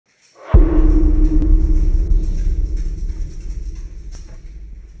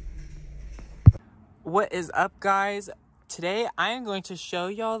What is up, guys? Today I am going to show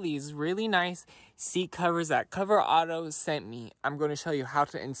y'all these really nice seat covers that Coverado sent me. I'm going to show you how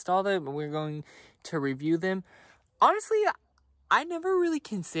to install them and we're going to review them. Honestly, I never really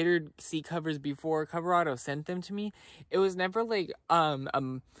considered seat covers before Coverado sent them to me. It was never like a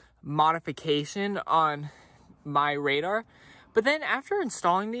modification on my radar. But then after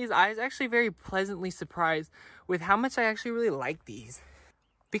installing these, I was actually very pleasantly surprised with how much I actually really like these.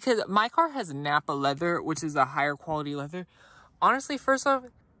 Because my car has Napa leather, which is a higher quality leather. Honestly, first off,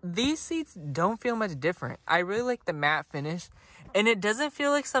 these seats don't feel much different. I really like the matte finish. And it doesn't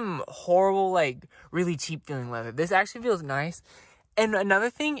feel like some horrible, like, really cheap feeling leather. This actually feels nice. And another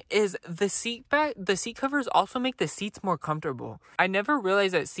thing is the seat covers also make the seats more comfortable. I never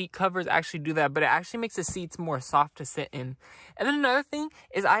realized that seat covers actually do that, but it actually makes the seats more soft to sit in. And then another thing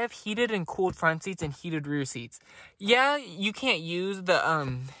is I have heated and cooled front seats and heated rear seats. Yeah, you can't use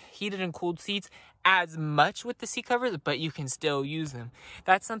the heated and cooled seats as much with the seat covers, but you can still use them.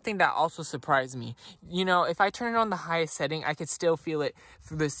 That's something that also surprised me. You know, if I turn it on the highest setting, I could still feel it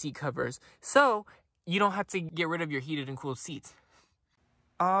through the seat covers. So you don't have to get rid of your heated and cooled seats.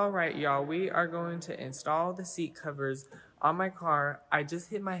 Alright, y'all, we are going to install the seat covers on my car. I just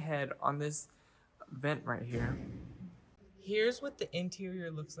hit my head on this vent right here. Here's what the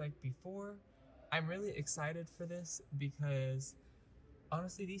interior looks like before. I'm really excited for this because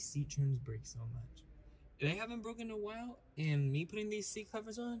honestly, these seat trims break so much. They haven't broken in a while, and me putting these seat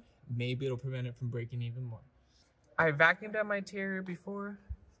covers on, maybe it'll prevent it from breaking even more. I vacuumed out my interior before.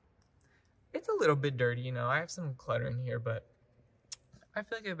 It's a little bit dirty, you know. I have some clutter in here, but I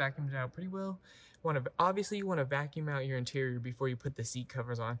feel like I vacuumed it out pretty well. Obviously, you want to vacuum out your interior before you put the seat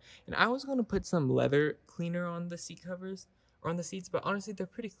covers on. And I was going to put some leather cleaner on the seat covers, or on the seats, but honestly, they're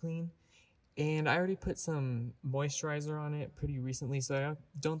pretty clean. And I already put some moisturizer on it pretty recently, so I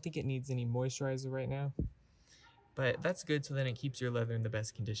don't think it needs any moisturizer right now. But that's good, so then it keeps your leather in the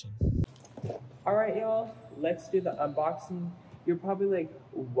best condition. Alright, y'all, let's do the unboxing. You're probably like,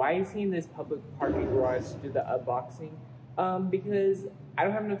 why is he in this public parking garage to do the unboxing? Because I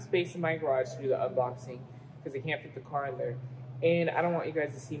don't have enough space in my garage to do the unboxing because I can't fit the car in there. And I don't want you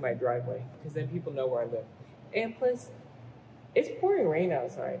guys to see my driveway because then people know where I live. And plus, it's pouring rain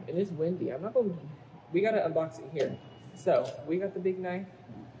outside and it's windy. We gotta unbox it here. So, we got the big knife.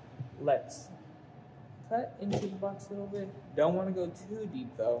 Let's cut into the box a little bit. Don't want to go too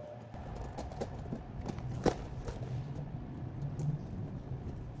deep though.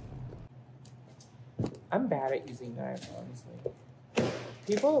 I'm bad at using knives, honestly.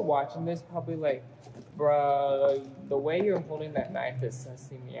 People are watching this probably like, bruh, the way you're holding that knife is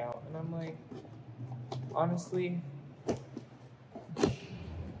sussing me out. And I'm like, honestly,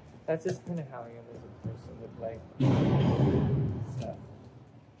 that's just kind of how I am as a person with like stuff.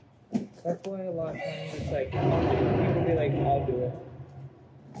 That's why a lot of times it's like, people be like, I'll do it.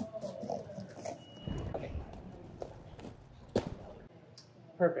 Okay.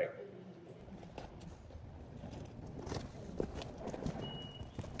 Perfect.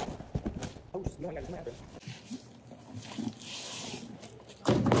 Oh, no, I got some after.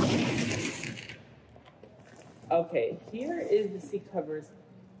 Okay, here is the seat covers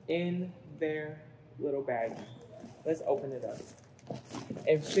in their little bag. Let's open it up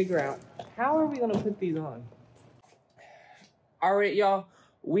and figure out how are we going to put these on. Alright, y'all,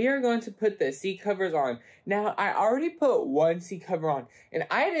 we are going to put the seat covers on. Now, I already put one seat cover on, and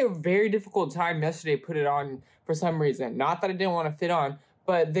I had a very difficult time yesterday to put it on for some reason. Not that I didn't want to fit on,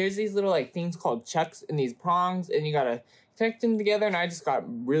 but there's these little like things called chucks and these prongs, and you gotta connect them together, and I just got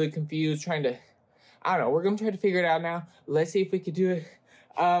really confused trying to, I don't know, we're gonna try to figure it out now. Let's see if we could do it.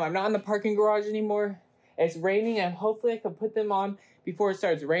 I'm not in the parking garage anymore. It's raining, and hopefully I can put them on before it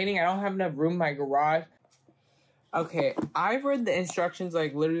starts raining. I don't have enough room in my garage. Okay, I've read the instructions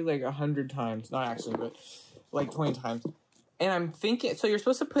like literally like 100 times. Not actually, but like 20 times. And I'm thinking, so you're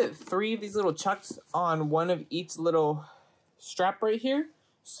supposed to put 3 of these little chucks on one of each little strap right here. You're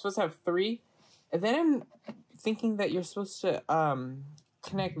supposed to have 3. And then I'm thinking that you're supposed to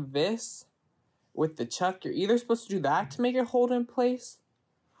connect this with the chuck. You're either supposed to do that to make it hold in place,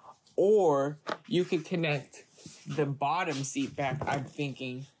 or you could connect the bottom seat back, I'm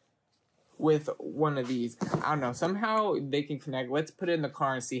thinking, with one of these. I don't know. Somehow they can connect. Let's put it in the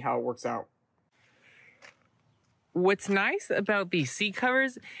car and see how it works out. What's nice about these seat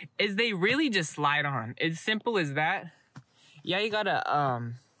covers is they really just slide on. It's simple as that. Yeah, you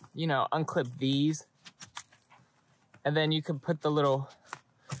gotta, you know, unclip these. And then you can put the little,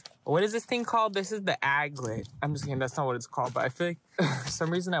 what is this thing called? This is the aglet. I'm just kidding, that's not what it's called, but I feel like for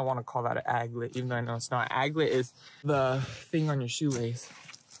some reason I want to call that an aglet, even though I know it's not. Aglet is the thing on your shoelace.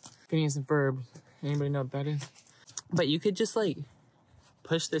 Phineas and Ferb. Anybody know what that is? But you could just like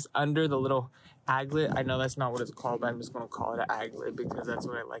push this under the little aglet. I know that's not what it's called, but I'm just gonna call it an aglet because that's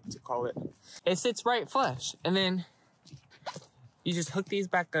what I like to call it. It sits right flush, and then you just hook these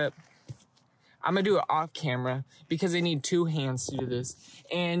back up. I'm gonna do it off camera because I need 2 hands to do this.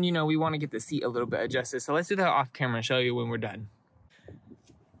 And you know, we wanna get the seat a little bit adjusted. So let's do that off camera and show you when we're done.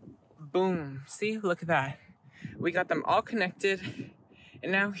 Boom, see, look at that. We got them all connected.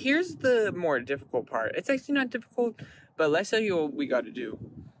 And now here's the more difficult part. It's actually not difficult, but let's show you what we gotta do.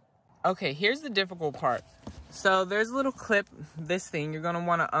 Okay, here's the difficult part. So there's a little clip, this thing, you're gonna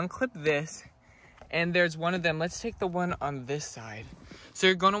wanna unclip this, and there's one of them. Let's take the one on this side. So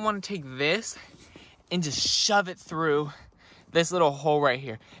you're gonna wanna take this and just shove it through this little hole right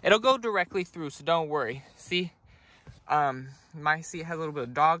here. It'll go directly through, so don't worry. See, my seat has a little bit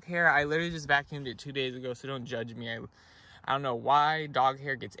of dog hair. I literally just vacuumed it 2 days ago, so don't judge me. I don't know why dog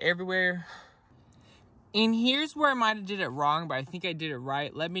hair gets everywhere. And here's where I might have did it wrong, but I think I did it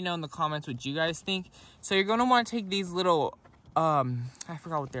right. Let me know in the comments what you guys think. So you're gonna wanna take these little, I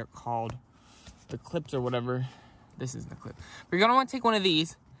forgot what they're called. The clips or whatever. This is the clip. But you're gonna wanna take one of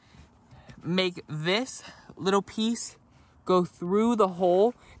these, make this little piece go through the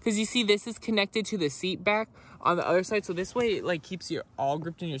hole, because you see this is connected to the seat back on the other side. So this way it like keeps you all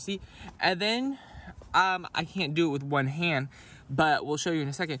gripped in your seat. And then, I can't do it with one hand, but we'll show you in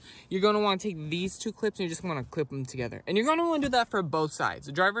a second. You're gonna wanna take these 2 clips and you're just gonna clip them together. And you're gonna wanna do that for both sides,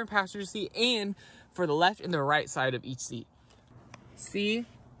 the driver and passenger seat, and for the left and the right side of each seat. See,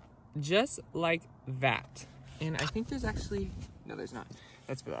 just like that. And I think there's actually, no, there's not.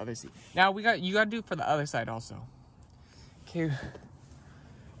 That's for the other seat. Now you gotta do it for the other side also. Okay,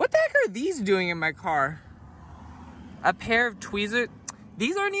 what the heck are these doing in my car? A pair of tweezers.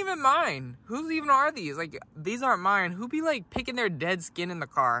 These aren't even mine. Whose even are these? Like, these aren't mine. Who be like picking their dead skin in the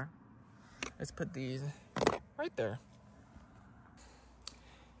car? Let's put these right there.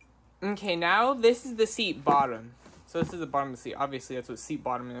 Okay, now this is the seat bottom. So this is the bottom of the seat. Obviously, that's what seat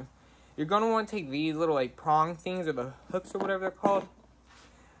bottom is. You're gonna want to take these little like prong things, or the hooks or whatever they're called.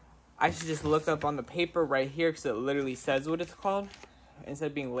 I should just look up on the paper right here because it literally says what it's called. Instead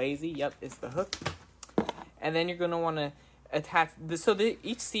of being lazy, yep, it's the hook. And then you're gonna want to attach this. So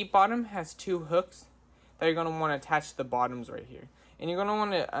each seat bottom has 2 hooks that you're gonna want to attach to the bottoms right here. And you're gonna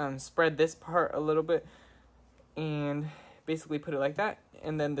want to spread this part a little bit and basically put it like that.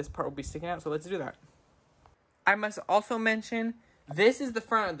 And then this part will be sticking out. So let's do that. I must also mention, this is the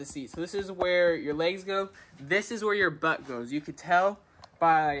front of the seat. So this is where your legs go. This is where your butt goes. You could tell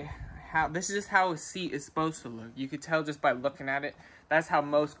by how, this is just how a seat is supposed to look. You could tell just by looking at it. That's how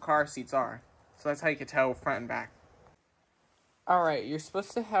most car seats are. So that's how you could tell front and back. Alright, you're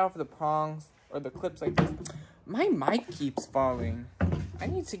supposed to have the prongs or the clips like this. My mic keeps falling. I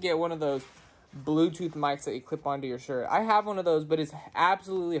need to get one of those Bluetooth mics that you clip onto your shirt. I have one of those, but it's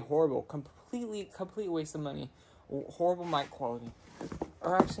absolutely horrible. Complete waste of money. Horrible mic quality.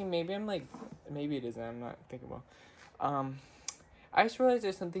 Or actually, maybe it isn't. I'm not thinking well. I just realized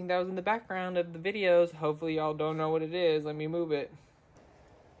there's something that was in the background of the videos. Hopefully y'all don't know what it is. Let me move it.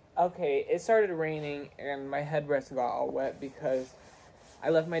 Okay, it started raining and my headrest got all wet because I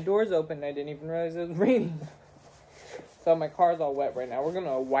left my doors open and I didn't even realize it was raining. So my car's all wet right now. We're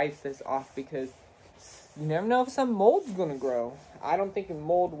gonna wipe this off because you never know if some mold's gonna grow. I don't think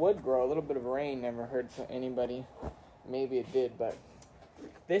mold would grow. A little bit of rain never hurt anybody. Maybe it did, but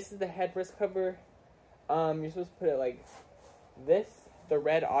this is the headrest cover. You're supposed to put it like this. The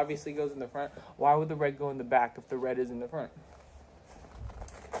red obviously goes in the front. Why would the red go in the back if the red is in the front?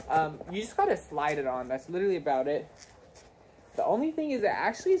 You just gotta slide it on. That's literally about it. The only thing is, it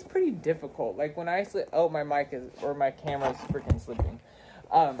actually is pretty difficult. Like when I slip, oh, my mic is, or my camera's freaking slipping.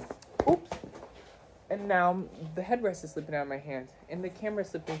 Oops. And now the headrest is slipping out of my hand, and the camera's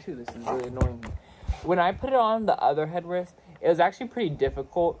slipping too. This is really annoying me. When I put it on the other headrest, it was actually pretty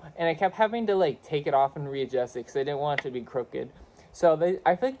difficult, and I kept having to like take it off and readjust it because I didn't want it to be crooked. So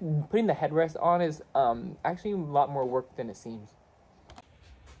I feel like putting the headrest on is actually a lot more work than it seems.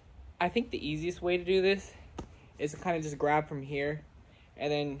 I think the easiest way to do this is to kind of just grab from here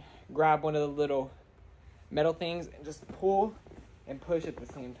and then grab one of the little metal things and just pull and push at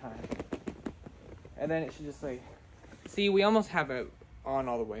the same time. And then it should just like, see, we almost have it on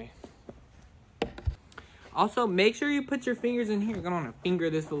all the way. Also, make sure you put your fingers in here. You're gonna wanna finger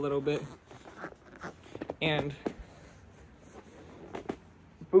this a little bit. And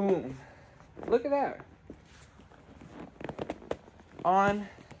boom. Look at that. On,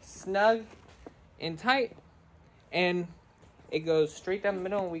 snug, and tight. And it goes straight down the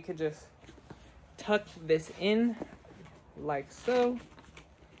middle, and we could just tuck this in like so.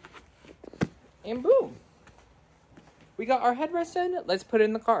 And boom. We got our headrest in. Let's put it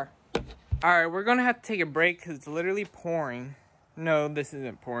in the car. Alright, we're gonna have to take a break because it's literally pouring. No, this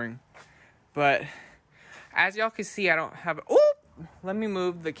isn't pouring. But as y'all can see, I don't have... Oh! Let me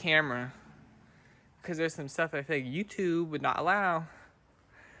move the camera. Because there's some stuff I feel like YouTube would not allow.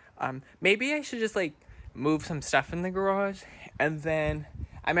 Maybe I should just like move some stuff in the garage. And then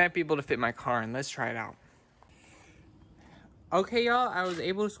I might be able to fit my car in. Let's try it out. Okay, y'all, I was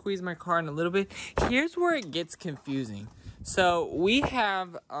able to squeeze my car in a little bit. Here's where it gets confusing. So we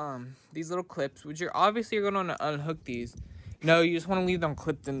have these little clips, which you're obviously going to want to unhook these. No, you just want to leave them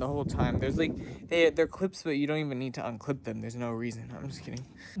clipped in the whole time. There's like, they're clips, but you don't even need to unclip them. There's no reason. I'm just kidding.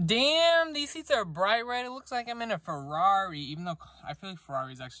 Damn, these seats are bright red. It looks like I'm in a Ferrari, even though I feel like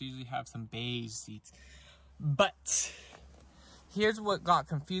Ferraris actually usually have some beige seats. But here's what got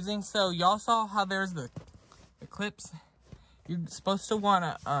confusing. So y'all saw how there's the clips. You're supposed to want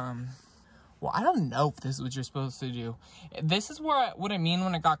to, well, I don't know if this is what you're supposed to do. This is where what I mean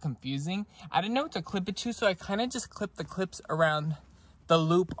when it got confusing. I didn't know what to clip it to, so I kind of just clipped the clips around the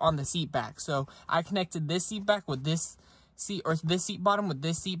loop on the seat back. So I connected this seat back with this seat, or this seat bottom with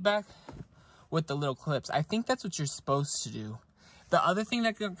this seat back with the little clips. I think that's what you're supposed to do. The other thing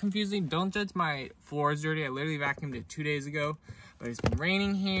that got confusing, don't judge my floor is dirty. I literally vacuumed it 2 days ago, but it's been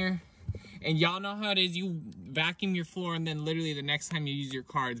raining here. And y'all know how it is. You vacuum your floor and then literally the next time you use your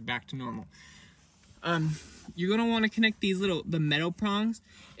car, it's back to normal. You're going to want to connect the metal prongs.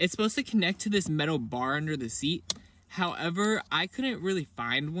 It's supposed to connect to this metal bar under the seat. However, I couldn't really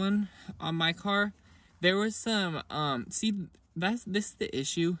find one on my car. There was some, see, this is the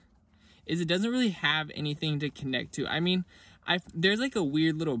issue, is it doesn't really have anything to connect to. I mean, there's like a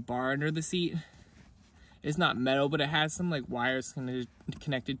weird little bar under the seat. It's not metal, but it has some like wires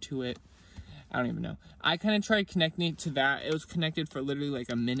connected to it. I don't even know. I kind of tried connecting it to that. It was connected for literally like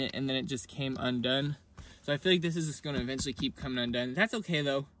a minute and then it just came undone. So I feel like this is just going to eventually keep coming undone. That's okay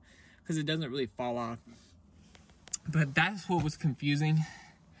though, because it doesn't really fall off. But that's what was confusing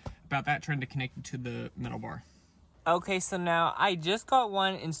about that, trying to connect it to the metal bar. Okay, so now I just got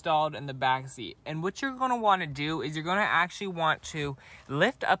one installed in the back seat. And what you're going to want to do is you're going to actually want to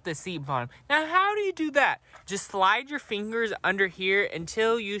lift up the seat bottom. Now, how do you do that? Just slide your fingers under here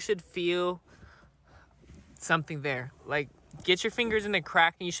until you should feel something there. Like, get your fingers in the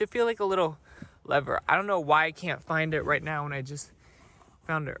crack and you should feel like a little lever. I don't know why I can't find it right now when I just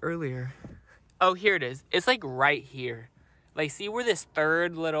found it earlier. Oh, here it is. It's like right here. Like, see where this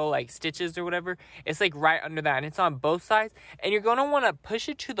third little, like, stitches or whatever? It's, like, right under that. And it's on both sides. And you're going to want to push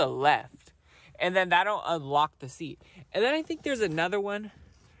it to the left. And then that'll unlock the seat. And then I think there's another one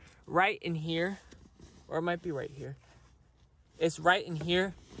right in here. Or it might be right here. It's right in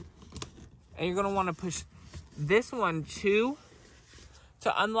here. And you're going to want to push this one, too,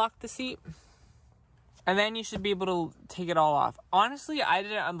 to unlock the seat. And then you should be able to take it all off. Honestly, I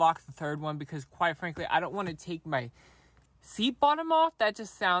didn't unlock the third one because, quite frankly, I don't want to take my seat bottom off. That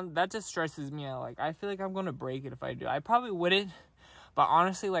just stresses me out. Like, I feel like I'm gonna break it if I do. I probably wouldn't, but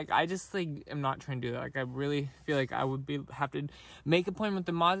honestly, like, I just like am not trying to do that. Like, I really feel like I would have to make an appointment with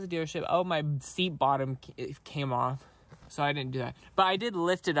the Mazda dealership. Oh, my seat bottom came off, so I didn't do that. But I did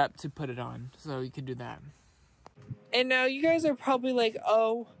lift it up to put it on, so you could do that. And now you guys are probably like,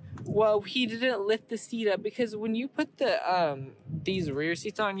 oh, well, he didn't lift the seat up, because when you put the these rear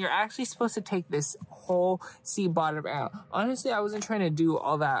seats on, you're actually supposed to take this whole seat bottom out. Honestly, I wasn't trying to do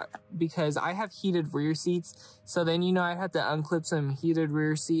all that because I have heated rear seats. So then, you know, I'd have to unclip some heated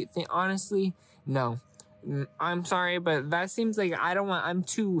rear seat thing. Honestly, no. I'm sorry, but that seems like I'm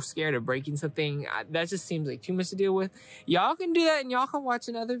too scared of breaking something. That just seems like too much to deal with. Y'all can do that, and y'all can watch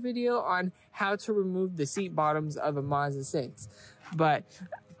another video on how to remove the seat bottoms of a Mazda 6. But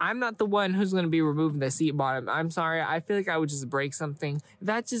I'm not the one who's going to be removing the seat bottom. I'm sorry. I feel like I would just break something.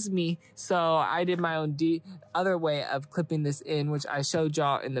 That's just me. So I did my own other way of clipping this in, which I showed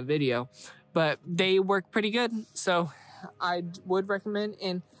y'all in the video. But they work pretty good. So I would recommend.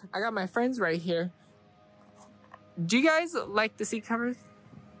 And I got my friends right here. Do you guys like the seat covers?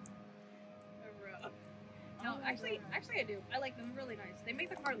 No, actually I do. I like them. Really nice. They make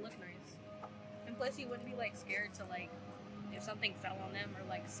the car look nice. And plus, you wouldn't be like scared to like, if something fell on them or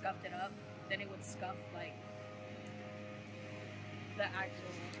like scuffed it up, then it would scuff like the actual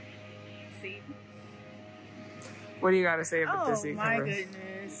seat. What do you got to say about the seat covers? Oh my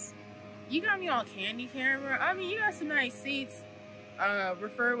goodness. You got me on candy camera. I mean, you got some nice seats.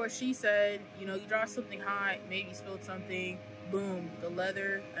 Refer what she said. You know, you drop something hot, maybe you spilled something. Boom, the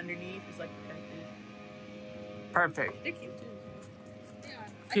leather underneath is like protected. Perfect. They're cute too. Yeah.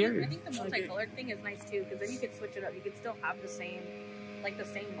 Period. I think the multicolored thing is nice too, because then you can switch it up. You can still have the same like the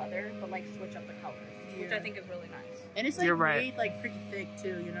same leather, but like switch up the colors, which I think is really nice. And it's like You're right. made like pretty thick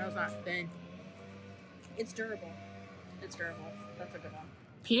too, you know, it's not thin. It's durable. It's durable. That's a good one.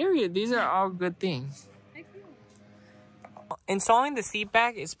 Period. These are all good things. Thank you. Installing the seat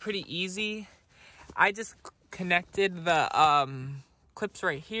back is pretty easy. I just connected the clips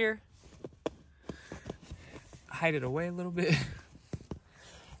right here. Hide it away a little bit.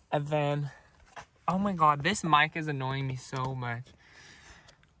 And then, oh my god, this mic is annoying me so much.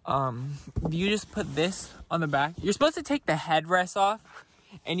 You just put this on the back. You're supposed to take the headrest off,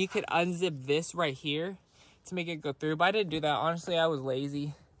 and you could unzip this right here to make it go through, but I didn't do that. Honestly, I was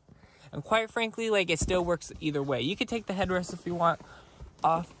lazy. And quite frankly, like, it still works either way. You could take the headrest if you want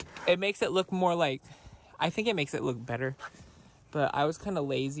off. It makes it look more like, I think it makes it look better. But I was kind of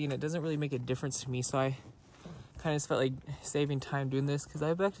lazy, and it doesn't really make a difference to me, so I kind of just felt like saving time doing this, because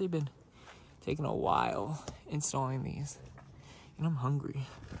I've actually been taking a while installing these. And I'm hungry.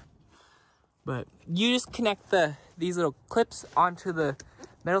 But you just connect these little clips onto the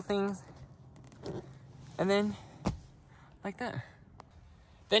metal things, and then like that.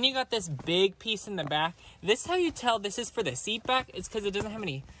 Then you got this big piece in the back. This is how you tell this is for the seat back. It's because it doesn't have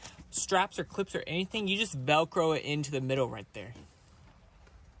any straps or clips or anything. You just Velcro it into the middle right there.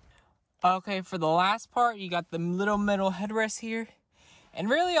 Okay, for the last part, you got the little metal headrest here. And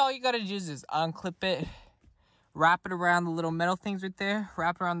really all you got to do is just unclip it, wrap it around the little metal things right there,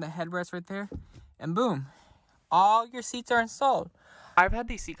 wrap it around the headrest right there, and boom, all your seats are installed. I've had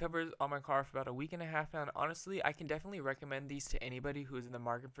these seat covers on my car for about a week and a half now, and honestly, I can definitely recommend these to anybody who is in the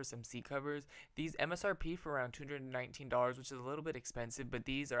market for some seat covers. These MSRP for around $219, which is a little bit expensive, but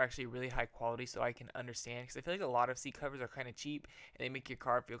these are actually really high quality, so I can understand, because I feel like a lot of seat covers are kind of cheap, and they make your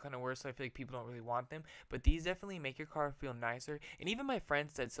car feel kind of worse, so I feel like people don't really want them, but these definitely make your car feel nicer. And even my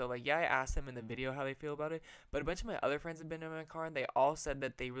friends said so. Like, yeah, I asked them in the video how they feel about it, but a bunch of my other friends have been in my car, and they all said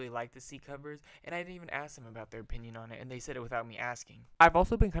that they really like the seat covers, and I didn't even ask them about their opinion on it, and they said it without me asking. I've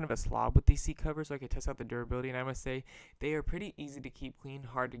also been kind of a slob with these seat covers, so I could test out the durability, and I must say they are pretty easy to keep clean,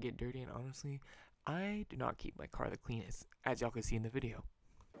 hard to get dirty, and honestly, I do not keep my car the cleanest, as y'all can see in the video.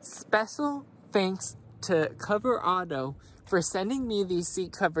 Special thanks to Coverado for sending me these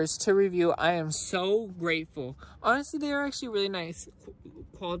seat covers to review. I am so grateful. Honestly, they are actually really nice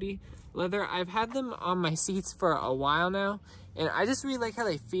quality leather. I've had them on my seats for a while now, and I just really like how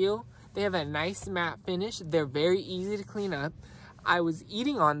they feel. They have a nice matte finish. They're very easy to clean up. I was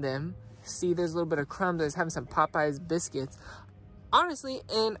eating on them. See, there's a little bit of crumbs. I was having some Popeyes biscuits. Honestly,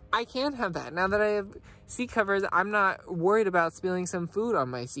 and I can have that. Now that I have seat covers, I'm not worried about spilling some food on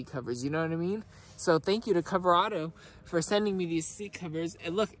my seat covers. You know what I mean? So thank you to Coverado for sending me these seat covers.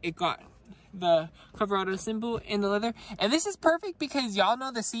 And look, it got the Coverado symbol in the leather. And this is perfect because y'all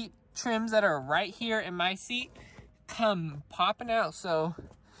know the seat trims that are right here in my seat come popping out. So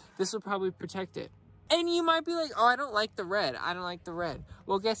this will probably protect it. And you might be like, oh, I don't like the red. I don't like the red.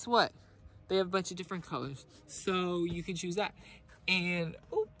 Well, guess what? They have a bunch of different colors. So you can choose that. And,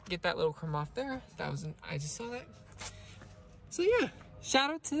 oh, get that little crumb off there. I just saw that. So yeah, shout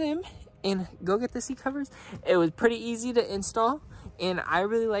out to them. And go get the seat covers. It was pretty easy to install. And I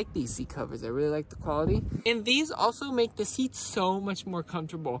really like these seat covers. I really like the quality. And these also make the seats so much more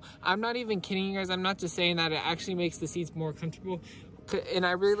comfortable. I'm not even kidding you guys. I'm not just saying that. It actually makes the seats more comfortable. And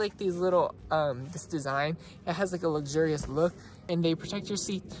I really like these little, this design. It has like a luxurious look, and they protect your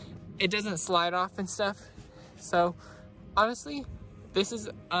seat. It doesn't slide off and stuff. So honestly, this is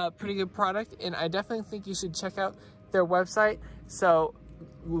a pretty good product, and I definitely think you should check out their website. So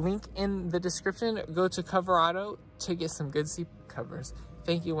link in the description. Go to Coverado to get some good seat covers.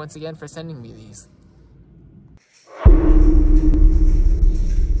 Thank you once again for sending me these.